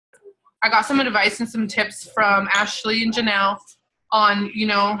I got some advice and some tips from Ashley and Janelle on, you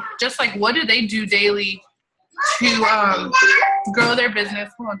know, just like what do they do daily to grow their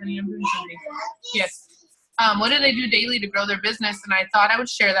business. Hold on, honey, I'm doing something. Yes. What do they do daily to grow their business? And I thought I would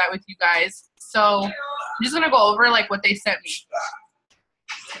share that with you guys. So I'm just going to go over like what they sent me.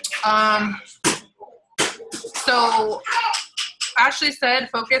 So Ashley said,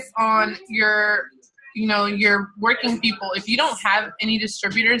 focus on your, you know, your working people. If you don't have any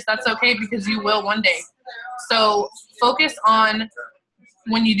distributors, that's okay because you will one day. So focus on,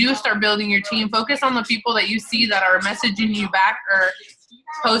 when you do start building your team, focus on the people that you see that are messaging you back or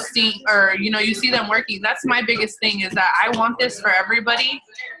posting, or, you know, you see them working. That's my biggest thing, is that I want this for everybody,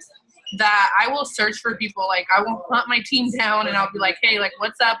 that I will search for people. Like, I will hunt my team down and I'll be like, hey, like,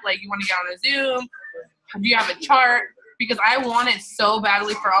 what's up? Like, you want to get on a Zoom? Do you have a chart? Because I want it so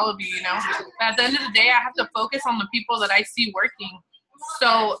badly for all of you, you know? But at the end of the day, I have to focus on the people that I see working.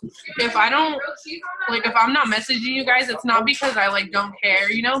 So if I don't, like, if I'm not messaging you guys, it's not because I, like, don't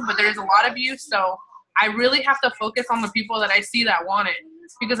care, you know? But there's a lot of you, so I really have to focus on the people that I see that want it.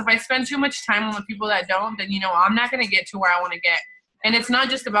 Because if I spend too much time on the people that don't, then, you know, I'm not going to get to where I want to get. And it's not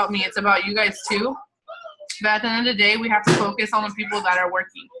just about me, it's about you guys too. But at the end of the day, we have to focus on the people that are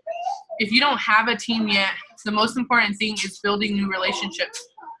working. If you don't have a team yet, the most important thing is building new relationships.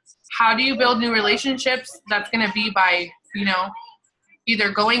 How do you build new relationships? That's going to be by, you know,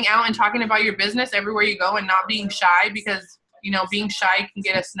 either going out and talking about your business everywhere you go and not being shy, because, you know, being shy can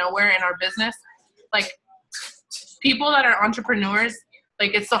get us nowhere in our business. Like, people that are entrepreneurs,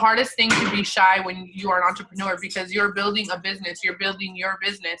 like, it's the hardest thing to be shy when you are an entrepreneur, because you're building a business, you're building your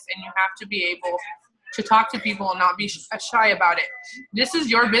business, and you have to be able to talk to people and not be shy about it. This is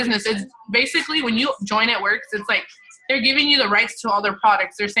your business. It's basically, when you join It Works, it's like they're giving you the rights to all their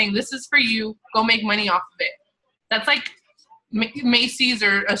products. They're saying, this is for you, go make money off of it. That's like Macy's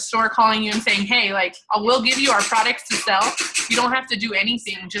or a store calling you and saying, hey, like, I will give you our products to sell. You don't have to do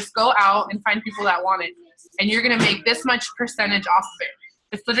anything. Just go out and find people that want it. And you're going to make this much percentage off of it.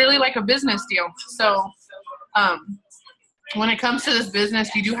 It's literally like a business deal. So when it comes to this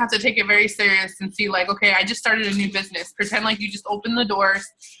business, you do have to take it very serious and see, like, okay, I just started a new business. Pretend like you just opened the doors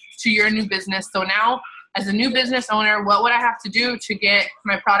to your new business. So now, as a new business owner, what would I have to do to get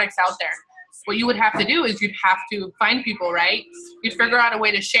my products out there? What you would have to do is you'd have to find people, right? You'd figure out a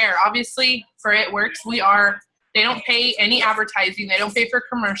way to share. Obviously, for It Works, they don't pay any advertising. They don't pay for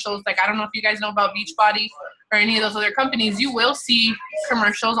commercials. Like, I don't know if you guys know about Beachbody or any of those other companies. You will see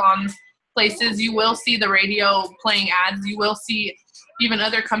commercials on places. You will see the radio playing ads. You will see even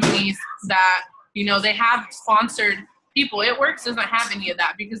other companies that, you know, they have sponsored people. It Works doesn't have any of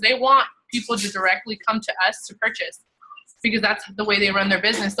that because they want people to directly come to us to purchase, because that's the way they run their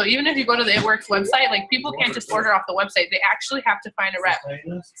business. So even if you go to the It Works website, like, people can't just order off the website. They actually have to find a rep.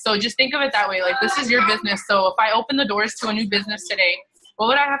 So just think of it that way. Like, this is your business. So if I open the doors to a new business today, what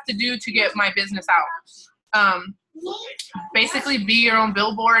would I have to do to get my business out? Basically be your own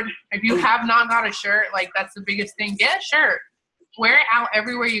billboard. If you have not got a shirt, like, that's the biggest thing. Get a shirt. Wear it out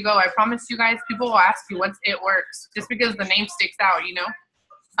everywhere you go. I promise you guys, people will ask you what's It Works, just because the name sticks out, you know?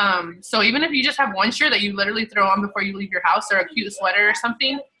 So even if you just have one shirt that you literally throw on before you leave your house, or a cute sweater or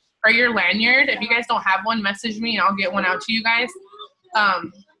something, or your lanyard, if you guys don't have one, message me and I'll get one out to you guys.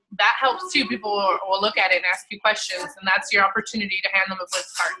 That helps too. People will look at it and ask you questions, and that's your opportunity to hand them a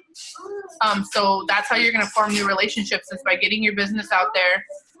Bliss card. So that's how you're going to form new relationships, is by getting your business out there.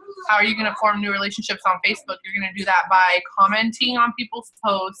 How are you going to form new relationships on Facebook? You're going to do that by commenting on people's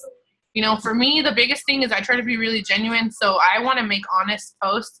posts. You know, for me, the biggest thing is I try to be really genuine, so I want to make honest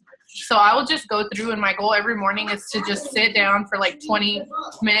posts. So I will just go through, and my goal every morning is to just sit down for like 20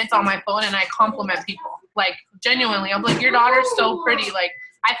 minutes on my phone and I compliment people. Like, genuinely, I'm like, your daughter's so pretty. Like,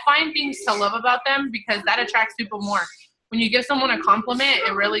 I find things to love about them because that attracts people more. When you give someone a compliment,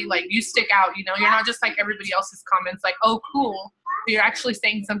 it really, like, you stick out, you know? You're not just like everybody else's comments, like, oh, cool. But you're actually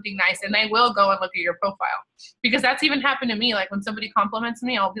saying something nice, and they will go and look at your profile. Because that's even happened to me. Like, when somebody compliments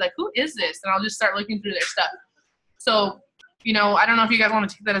me, I'll be like, who is this? And I'll just start looking through their stuff. So, you know, I don't know if you guys want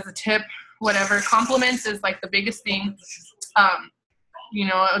to take that as a tip, whatever. Compliments is, like, the biggest thing. You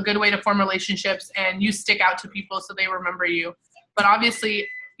know, a good way to form relationships, and you stick out to people so they remember you. But obviously,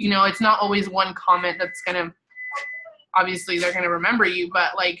 you know, it's not always one comment that's going to, obviously they're going to remember you.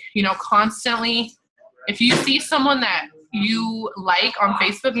 But, like, you know, constantly, if you see someone that you like on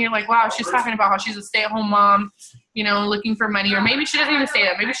Facebook and you're like, wow, she's talking about how she's a stay-at-home mom, you know, looking for money. Or maybe she doesn't even say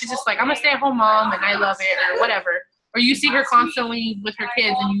that. Maybe she's just like, I'm a stay-at-home mom and I love it, or whatever. Or you see her constantly with her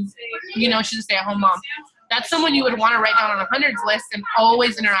kids and you know she's a stay-at-home mom. that's someone you would want to write down on a hundreds list and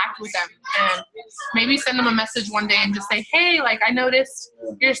always interact with them. And maybe send them a message one day and just say, hey, like, I noticed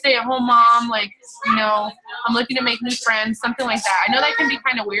you're a stay-at-home mom. Like, you know, I'm looking to make new friends, something like that. I know that can be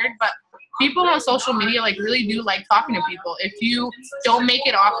kind of weird, but people on social media, like, really do like talking to people. If you don't make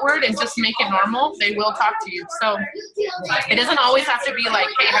it awkward and just make it normal, they will talk to you. So it doesn't always have to be like,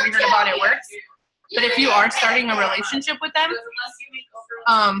 hey, have you heard about It Works? But if you are starting a relationship with them,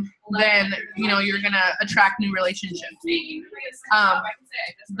 then, you know, you're going to attract new relationships.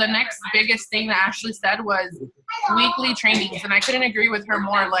 The next biggest thing that Ashley said was weekly trainings. And I couldn't agree with her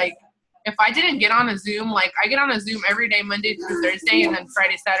more. Like, if I didn't get on a Zoom, like, I get on a Zoom every day, Monday through Thursday, and then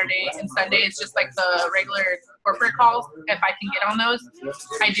Friday, Saturday, and Sunday is just like the regular corporate calls. If I can get on those,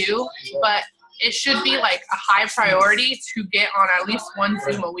 I do. But it should be like a high priority to get on at least one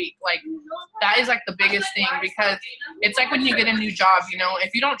Zoom a week. Like, that is like the biggest thing, because it's like when you get a new job, you know,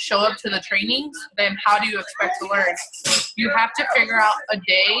 if you don't show up to the trainings, then how do you expect to learn? You have to figure out a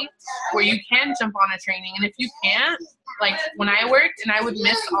day where you can jump on a training. And if you can't, like when I worked and I would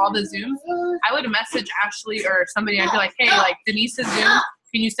miss all the Zooms, I would message Ashley or somebody. I'd be like, hey, like, Denise's Zoom,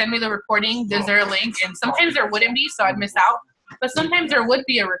 can you send me the recording? Is there a link? And sometimes there wouldn't be, so I'd miss out. But sometimes there would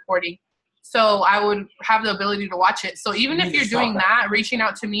be a recording. So I would have the ability to watch it. So even if you're doing that, reaching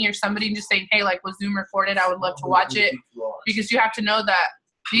out to me or somebody and just saying, hey, like, was Zoom recorded? I would love to watch it, because you have to know that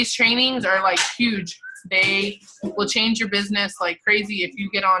these trainings are like huge. They will change your business like crazy if you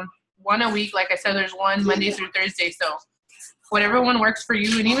get on one a week. Like I said, there's one Monday through Thursday. So whatever one works for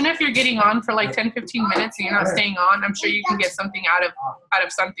you. And even if you're getting on for like 10, 15 minutes and you're not staying on, I'm sure you can get something out of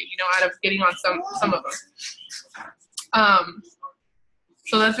something, you know, out of getting on some of them.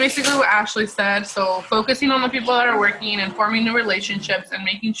 So that's basically what Ashley said. So focusing on the people that are working and forming new relationships and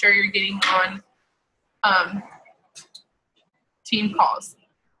making sure you're getting on team calls.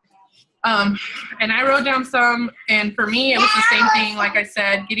 And I wrote down some, and for me, it was the same thing. Like I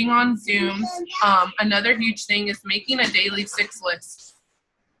said, getting on Zooms. Another huge thing is making a daily 6 list.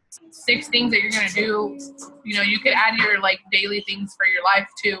 6 things that you're going to do. You know, you could add your like daily things for your life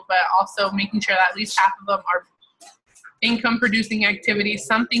too, but also making sure that at least half of them are income producing activities,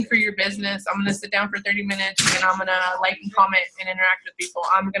 something for your business. I'm going to sit down for 30 minutes and I'm going to like and comment and interact with people.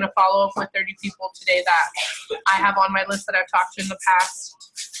 I'm going to follow up with 30 people today that I have on my list that I've talked to in the past.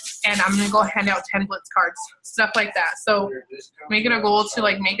 And I'm going to go hand out 10 Blitz cards, stuff like that. So make it a goal to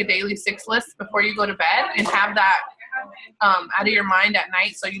like make a daily 6 list before you go to bed and have that out of your mind at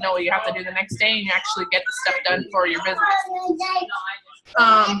night, so you know what you have to do the next day and you actually get the stuff done for your business.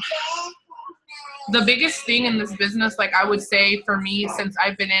 The biggest thing in this business, like I would say for me, since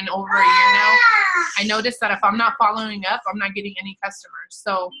I've been in over a year now, I noticed that if I'm not following up, I'm not getting any customers.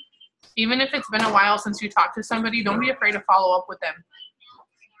 So even if it's been a while since you talked to somebody, don't be afraid to follow up with them.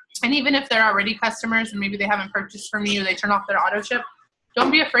 And even if they're already customers and maybe they haven't purchased from you, they turn off their auto ship,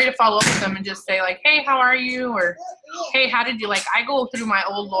 don't be afraid to follow up with them and just say like, hey, how are you? Or, hey, how did you like, I go through my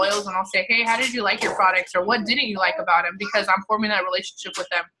old loyals and I'll say, hey, how did you like your products? Or what didn't you like about them? Because I'm forming that relationship with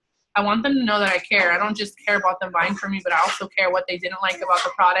them. I want them to know that I care. I don't just care about them buying from me, but I also care what they didn't like about the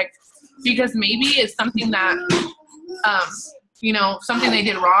product, because maybe it's something that, you know, something they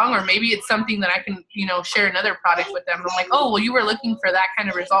did wrong, or maybe it's something that I can, you know, share another product with them. And I'm like, oh, well, you were looking for that kind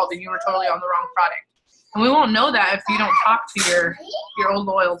of result and you were totally on the wrong product. And we won't know that if you don't talk to your old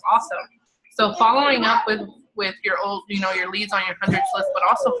loyals also. So following up with your old, you know, your leads on your hundreds list, but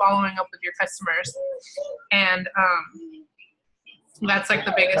also following up with your customers. And, that's like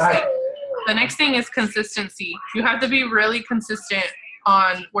the biggest thing. The next thing is consistency. You have to be really consistent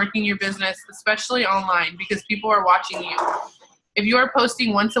on working your business, especially online, because people are watching you. If you are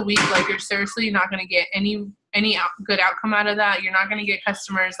posting once a week, like, you're seriously not going to get any good outcome out of that. You're not going to get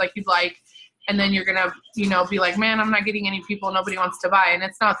customers like you'd like. And then you're going to, you know, be like, man, I'm not getting any people. Nobody wants to buy. And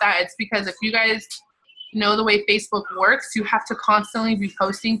it's not that. It's because if you guys know the way Facebook works, you have to constantly be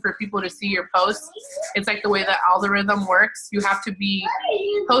posting for people to see your posts. It's like the way the algorithm works. You have to be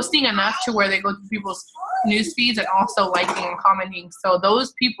posting enough to where they go to people's news feeds and also liking and commenting. So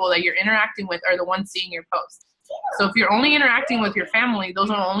those people that you're interacting with are the ones seeing your posts. So if you're only interacting with your family, those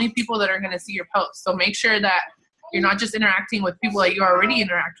are the only people that are going to see your posts. So make sure that you're not just interacting with people that you already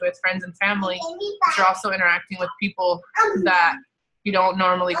interact with, friends and family, but you're also interacting with people that you don't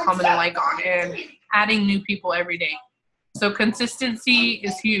normally comment and like on, and adding new people every day. So consistency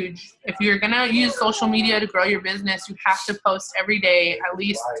is huge. If you're going to use social media to grow your business, you have to post every day, at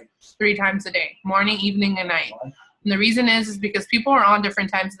least 3 times a day, morning, evening, and night. And the reason is because people are on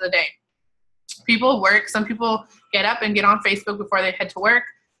different times of the day. People work. Some people get up and get on Facebook before they head to work.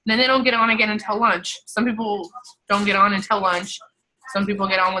 And then they don't get on again until lunch. Some people don't get on until lunch. Some people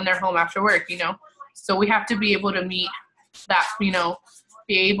get on when they're home after work, you know. So we have to be able to meet that, you know,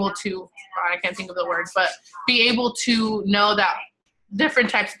 be able to, I can't think of the word, but be able to know that different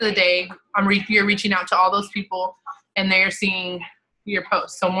types of the day, you're reaching out to all those people and they're seeing your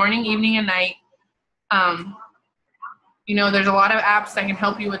posts. So morning, evening, and night. You know, there's a lot of apps that can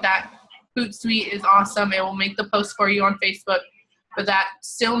help you with that. Hootsuite is awesome. It will make the post for you on Facebook, but that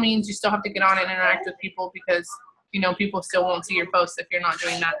still means you still have to get on and interact with people because, you know, people still won't see your posts if you're not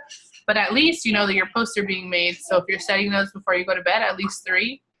doing that. But at least you know that your posts are being made. So if you're setting those before you go to bed, at least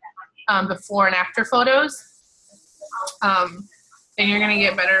 3 before and after photos, then you're going to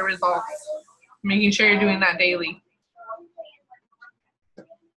get better results. Making sure you're doing that daily.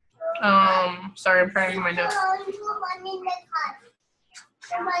 Sorry, I'm trying to read my notes.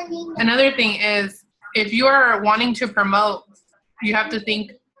 Another thing is, if you are wanting to promote, you have to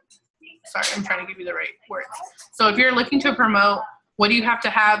think, sorry, I'm trying to give you the right words. So if you're looking to promote, what do you have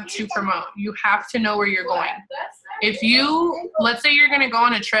to promote? You have to know where you're going. If you, let's say you're going to go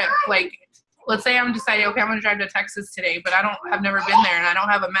on a trip, like, let's say I'm deciding, okay, I'm going to drive to Texas today, but I've never been there and I don't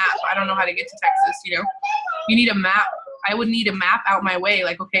have a map. I don't know how to get to Texas, you know? You need a map. I would need a map out my way.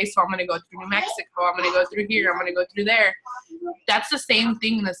 Like, okay, so I'm going to go through New Mexico. I'm going to go through here. I'm going to go through there. That's the same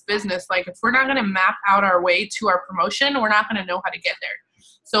thing in this business. Like, if we're not going to map out our way to our promotion, we're not going to know how to get there.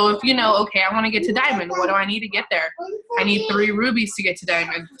 So if you know, okay, I want to get to Diamond, what do I need to get there? I need 3 rubies to get to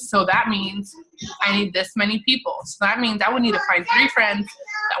Diamond. So that means I need this many people. So that means I would need to find 3 friends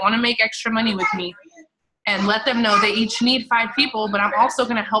that want to make extra money with me and let them know they each need 5 people, but I'm also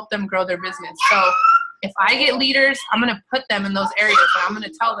going to help them grow their business. So if I get leaders, I'm going to put them in those areas and I'm going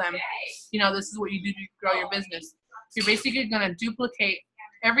to tell them, you know, this is what you do to grow your business. You're basically going to duplicate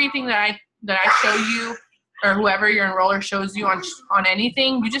everything that I show you, or whoever your enroller shows you on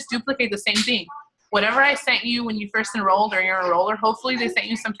anything. You just duplicate the same thing. Whatever I sent you when you first enrolled or your enroller, hopefully they sent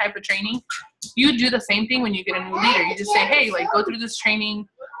you some type of training. You do the same thing when you get a new leader. You just say, hey, like, go through this training.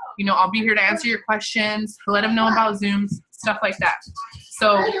 You know, I'll be here to answer your questions, let them know about Zooms, stuff like that.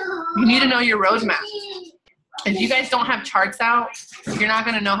 So you need to know your roadmap. If you guys don't have charts out, you're not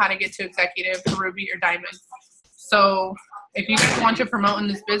going to know how to get to executive, Ruby, or Diamond. So if you guys want to promote in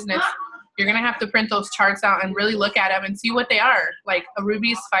this business, you're going to have to print those charts out and really look at them and see what they are. Like, a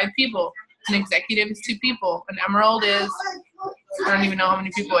Ruby is 5 people. An executive is 2 people. An Emerald is, I don't even know how many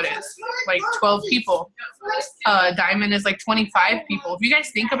people it is, like 12 people. Diamond is like 25 people. If you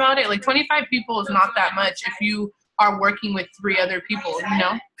guys think about it, like 25 people is not that much if you are working with 3 other people, you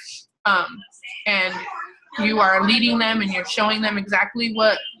know? And you are leading them and you're showing them exactly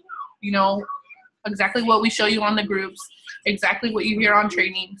what, you know, exactly what we show you on the groups, exactly what you hear on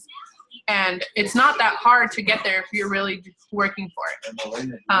trainings. And it's not that hard to get there if you're really working for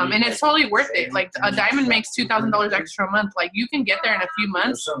it. And it's totally worth it. Like, a Diamond makes $2,000 extra a month. Like, you can get there in a few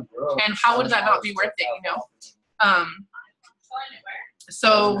months. And how would that not be worth it, you know?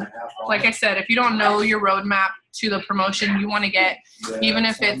 So, like I said, if you don't know your roadmap to the promotion you want to get, even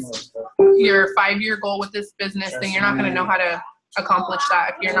if it's your 5-year goal with this business, then you're not going to know how to accomplish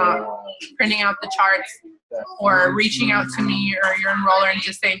that if you're not printing out the charts or reaching out to me or your enroller and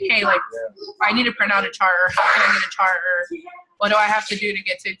just saying, hey, like, I need to print out a chart, or how can I get a chart, or what do I have to do to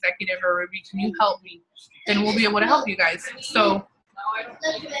get to executive or Ruby? Can you help me? Then we'll be able to help you guys. So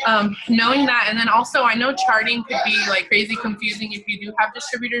knowing that, and then also I know charting could be like crazy confusing if you do have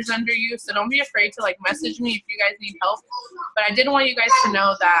distributors under you, so don't be afraid to like message me if you guys need help. But I did want you guys to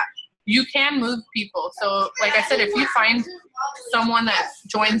know that you can move people. So like I said, if you find someone that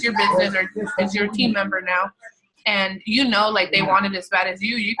joins your business or is your team member now, and you know, like, they want it as bad as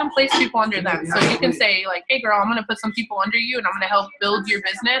you can place people under them. So you can say, like, hey girl, I'm going to put some people under you and I'm going to help build your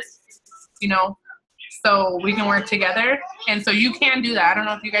business, you know, so we can work together. And so you can do that. I don't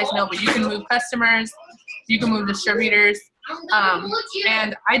know if you guys know, but you can move customers, you can move distributors.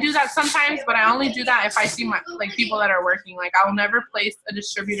 And I do that sometimes, but I only do that if I see my, like, people that are working. Like, I'll never place a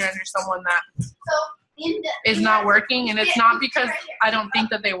distributor under someone that is not working, and it's not because I don't think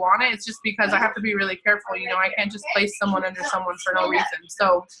that they want it, it's just because I have to be really careful. You know, I can't just place someone under someone for no reason.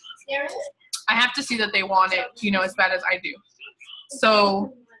 So I have to see that they want it, you know, as bad as I do.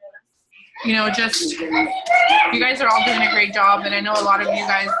 So, you know, just, you guys are all doing a great job, and I know a lot of you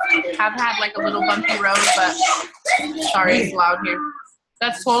guys have had like a little bumpy road, but sorry, it's loud here.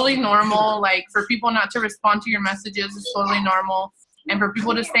 That's totally normal. Like, for people not to respond to your messages is totally normal. And for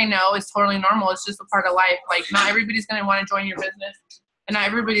people to say no is totally normal. It's just a part of life. Like, not everybody's going to want to join your business, and not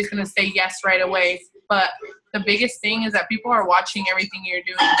everybody's going to say yes right away. But the biggest thing is that people are watching everything you're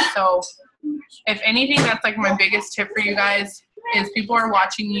doing. So if anything, that's like my biggest tip for you guys is people are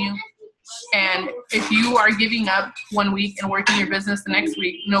watching you. And if you are giving up one week and working your business the next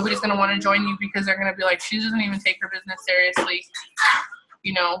week, nobody's going to want to join you because they're going to be like, she doesn't even take her business seriously.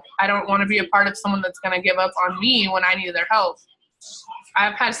 You know, I don't want to be a part of someone that's going to give up on me when I need their help.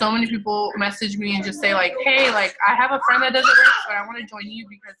 I've had so many people message me and just say like, hey, like I have a friend that does it work, but I want to join you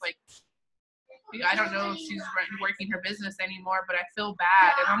because like, I don't know if she's working her business anymore, but I feel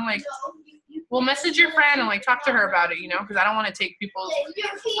bad. And I'm like, well, message your friend and like talk to her about it, you know, because I don't want to take people's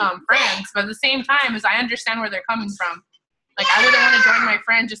friends. But at the same time, as I understand where they're coming from. Like I wouldn't want to join my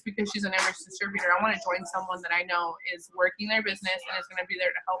friend just because she's an Everest distributor. I want to join someone that I know is working their business and is going to be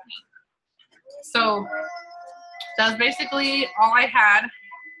there to help me. So that's basically all I had.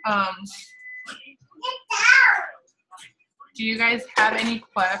 Do you guys have any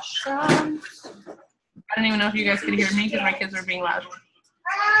questions? I don't even know if you guys could hear me because my kids are being loud.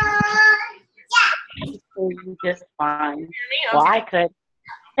 Just fine. Can you hear me? Okay. Well, I could.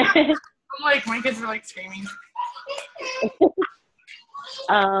 I'm like, my kids are like screaming.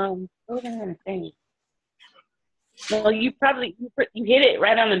 What was I gonna say? Well, you hit it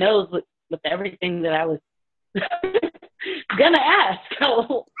right on the nose with everything that I was gonna ask.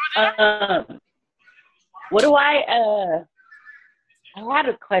 What do I had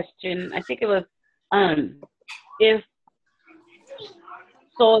a question. I think it was if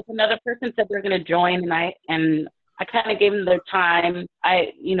another person said they're gonna join and I kind of gave them their time.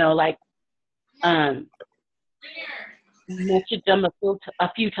 I messaged them a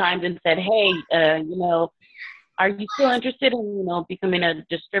few times and said, hey, are you still interested in, becoming a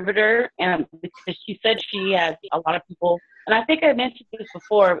distributor? And because she said she has a lot of people, and I think I mentioned this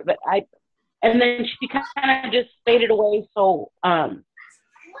before, and then she kind of just faded away. So, I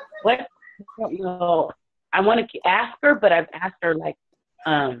want to ask her, but I've asked her like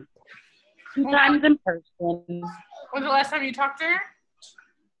 2 times in person. When was the last time you talked to her?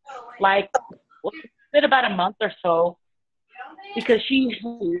 Like, it's been about a month or so. Because she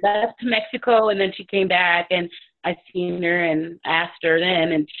left Mexico and then she came back and I seen her and asked her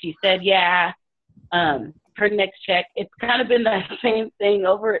then and she said, yeah, her next check. It's kind of been the same thing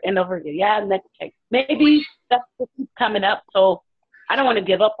over and over again. Yeah, next check. Maybe that's what keeps coming up. So I don't want to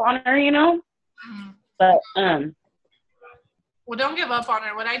give up on her, But well, don't give up on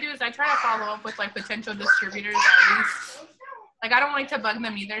her. What I do is I try to follow up with like potential distributors at least. Like I don't like to bug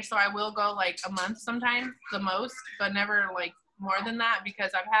them either, so I will go like a month sometimes, the most, but never like more than that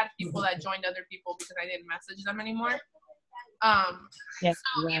because I've had people that joined other people because I didn't message them anymore. So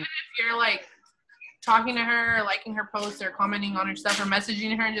even if you're like talking to her, or liking her posts, or commenting on her stuff, or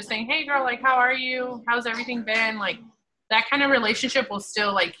messaging her and just saying, "Hey, girl, like, how are you? How's everything been?" Like that kind of relationship will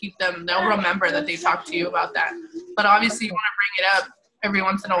still like keep them. They'll remember that they talked to you about that. But obviously, you want to bring it up every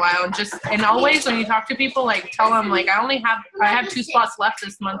once in a while and always when you talk to people, like tell them like I have 2 spots left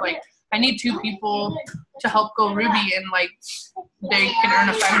this month. Like I need 2 people to help go Ruby and like they can earn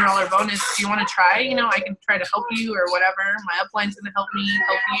a $500 bonus. Do you want to try? I can try to help you or whatever. My upline's going to help me,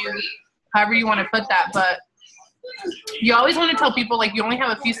 help you, however you want to put that. But you always want to tell people like you only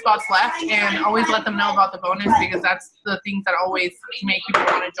have a few spots left and always let them know about the bonus because that's the things that always make people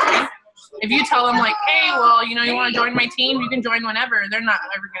want to join. If you tell them like, hey, well, you want to join my team, you can join whenever. They're not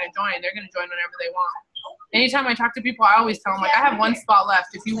ever going to join. They're going to join whenever they want. Anytime I talk to people, I always tell them like, I have 1 spot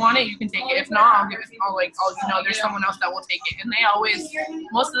left. If you want it, you can take it. If not, there's someone else that will take it. And they always,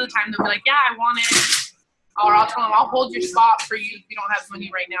 most of the time, they'll be like, yeah, I want it. Or I'll tell them, I'll hold your spot for you if you don't have money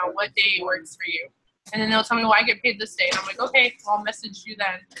right now. What day works for you? And then they'll tell me, well, I get paid this day. And I'm like, okay, well, I'll message you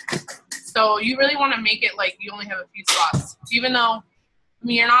then. So you really want to make it like you only have a few spots, even though.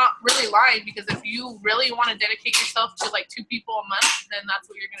 You're not really lying because if you really want to dedicate yourself to like 2 people a month, then that's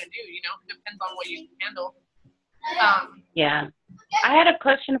what you're going to do. It depends on what you can handle. Yeah. I had a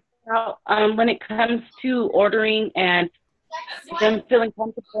question about when it comes to ordering and them feeling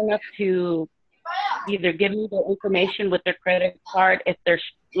comfortable enough to either give me the information with their credit card. If they're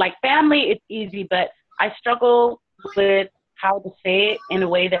like family, it's easy, but I struggle with how to say it in a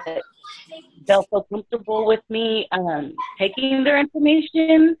way that they'll feel comfortable with me taking their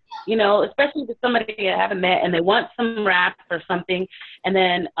information, especially with somebody I haven't met and they want some rap or something. And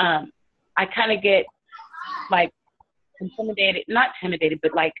then I kind of get like not intimidated,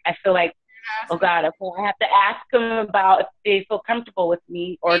 but like I feel like, oh God, okay, I have to ask them about if they feel comfortable with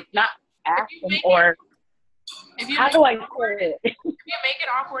me or not ask them or how do I say it? If you make it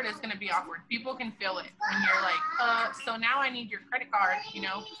awkward, it's going to be awkward. People can feel it when you're like, so now I need your credit card,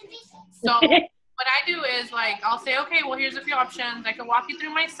 So what I do is like, I'll say, okay, well, here's a few options. I can walk you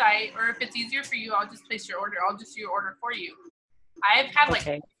through my site, or if it's easier for you, I'll just place your order. I'll just do your order for you. I've had people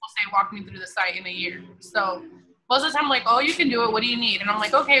say, walk me through the site in a year. So most of the time I'm like, oh, you can do it. What do you need? And I'm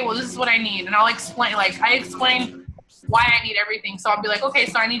like, okay, well, this is what I need. And I'll explain, like, I explain why I need everything. So I'll be like, okay,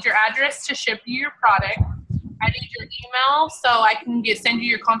 so I need your address to ship you your product. I need your email so I can send you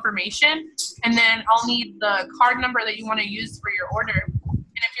your confirmation. And then I'll need the card number that you want to use for your order. And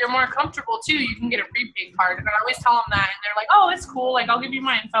if you're more comfortable too, you can get a prepaid card. And I always tell them that. And they're like, oh, it's cool. Like, I'll give you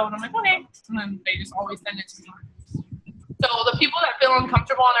my info. And I'm like, okay. And then they just always send it to me. So the people that feel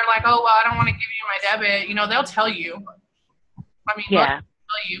uncomfortable and they're like, oh, well, I don't want to give you my debit, you know, they'll tell you. I mean, they'll tell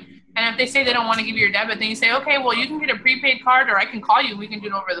you. And if they say they don't want to give you your debit, then you say, okay, well, you can get a prepaid card or I can call you. We can do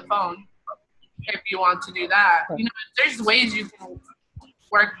it over the phone if you want to do that. You know, there's ways you can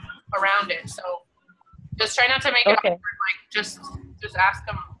work around it. So just try not to make it awkward. Like, just ask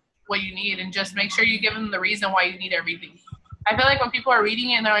them what you need and just make sure you give them the reason why you need everything. I feel like when people are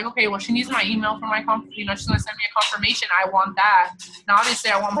reading it and they're like, okay, well, she needs my email for my, she's going to send me a confirmation. I want that. And obviously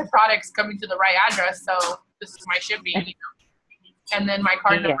I want my products coming to the right address. So this is my shipping, you know? And then my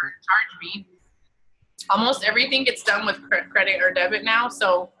card number to charge me. Almost everything gets done with credit or debit now.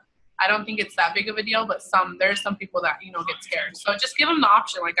 So I don't think it's that big of a deal, but there's some people that, you know, get scared. So just give them the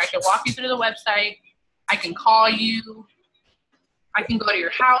option. Like, I can walk you through the website. I can call you. I can go to your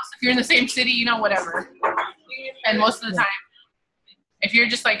house if you're in the same city, you know, whatever. And most of the time, if you're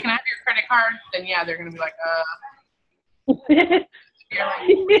just like, can I have your credit card? Then yeah, they're gonna be like, You're like,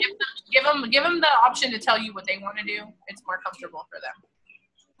 give them the option to tell you what they want to do. It's more comfortable for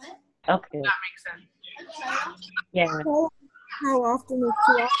them. Okay. That makes sense. Yeah. How often is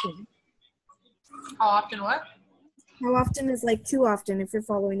too often? How often what? How often is like too often if you're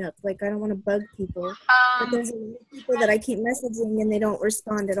following up? Like, I don't want to bug people, but there's a lot of people that I keep messaging and they don't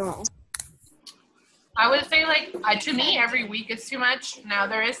respond at all. I would say, like, to me, every week is too much. Now,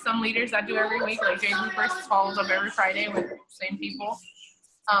 there is some leaders that do every week, like Jay Bloopers follows up every Friday with the same people.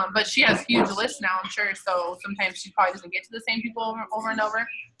 But she has huge lists now, I'm sure, so sometimes she probably doesn't get to the same people over and over.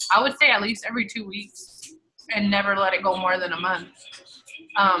 I would say at least every 2 weeks and never let it go more than a month.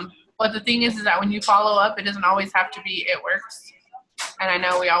 But the thing is that when you follow up, it doesn't always have to be it works. And I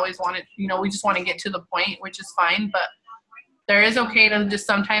know we always want it, you know, we just want to get to the point, which is fine, but there is okay to just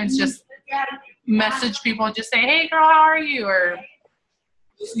sometimes just message people and just say, hey girl, how are you? Or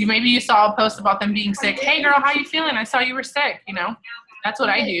maybe you saw a post about them being sick. Hey girl, how you feeling? I saw you were sick, you know? That's what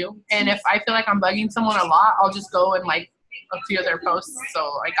I do. And if I feel like I'm bugging someone a lot, I'll just go and like a few of their posts.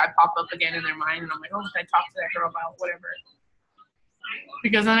 So like I pop up again in their mind and I'm like, oh, can I talk to that girl about whatever?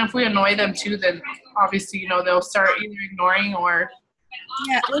 Because then if we annoy them too, then obviously, you know, they'll start either ignoring or.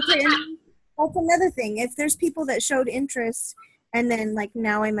 Yeah, okay. And that's another thing. If there's people that showed interest and then like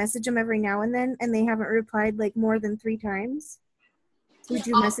now I message them every now and then and they haven't replied like more than 3 times, would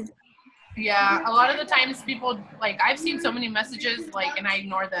you message them? Yeah, a lot of the times people, like, I've seen so many messages, like, and I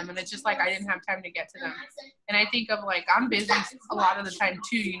ignore them, and it's just like I didn't have time to get to them. And I think of, like, I'm busy a lot of the time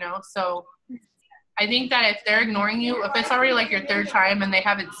too, you know, so I think that if they're ignoring you, if it's already like your 3rd time and they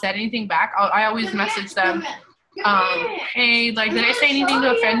haven't said anything back, I always message them, hey, like, did I say anything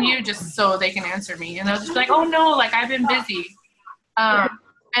to offend you? Just so they can answer me. And they'll just be like, oh no, like, I've been busy. And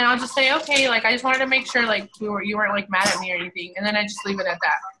I'll just say, okay, like, I just wanted to make sure, like, you weren't like mad at me or anything. And then I just leave it at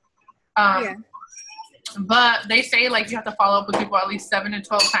that. But they say, like, you have to follow up with people at least 7 to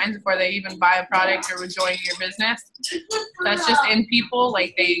 12 times before they even buy a product or join your business. That's just in people.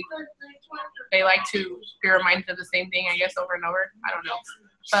 Like, they like to be reminded of the same thing, I guess, over and over. I don't know.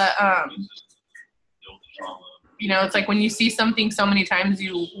 But, you know, it's like when you see something so many times,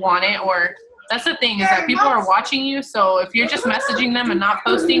 you want it. Or that's the thing, is that people are watching you. So if you're just messaging them and not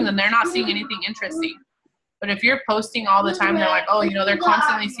posting, then they're not seeing anything interesting. But if you're posting all the time, they're like, oh, you know, they're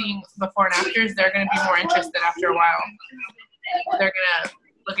constantly seeing before and afters, they're going to be more interested after a while. They're going to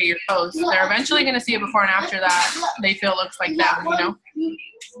look at your posts. They're eventually going to see a before and after that they feel looks like them, you know?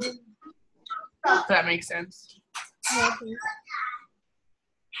 If that makes sense.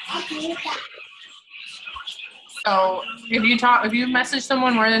 So if you message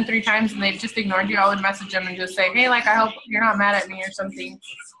someone more than 3 times and they've just ignored you, I would message them and just say, hey, like, I hope you're not mad at me or something.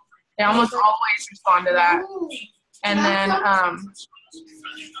 They almost always respond to that. And then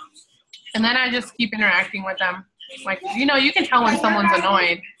I just keep interacting with them. Like, you know, you can tell when someone's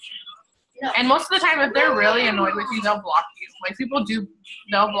annoyed. And most of the time, if they're really annoyed with you, they'll block you. Like,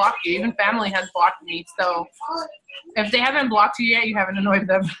 they'll block you. Even family has blocked me. So if they haven't blocked you yet, you haven't annoyed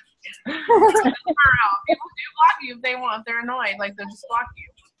them. People do block you if they're annoyed. Like, they'll just block you.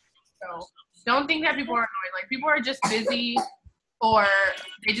 So don't think that people are annoyed. Like, people are just busy, or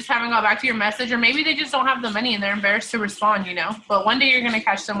they just haven't got back to your message, or maybe they just don't have the money and they're embarrassed to respond, you know. But one day you're going to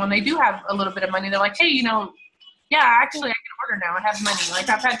catch someone, they do have a little bit of money. They're like, hey, you know, yeah, actually I can order now. I have money. Like,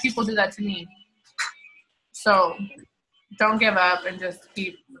 I've had people do that to me. So don't give up and just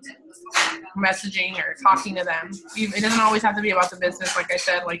keep messaging or talking to them. It doesn't always have to be about the business. Like I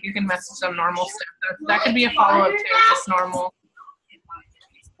said, like you can message them normal stuff. That could be a follow-up too, just normal.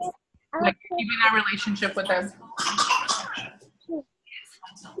 Like keeping that relationship with them.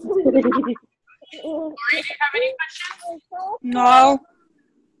 Lori, do you have any questions? No.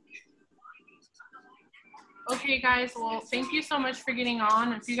 Okay, guys. Well, thank you so much for getting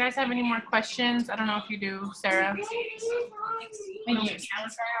on. If you guys have any more questions, I don't know if you do, Sarah.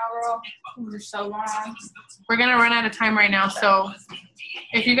 They're so long. We're gonna run out of time right now, so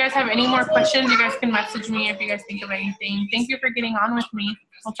if you guys have any more questions, you guys can message me if you guys think of anything. Thank you for getting on with me.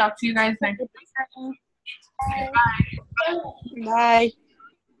 I'll talk to you guys next week. Bye.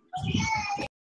 Bye.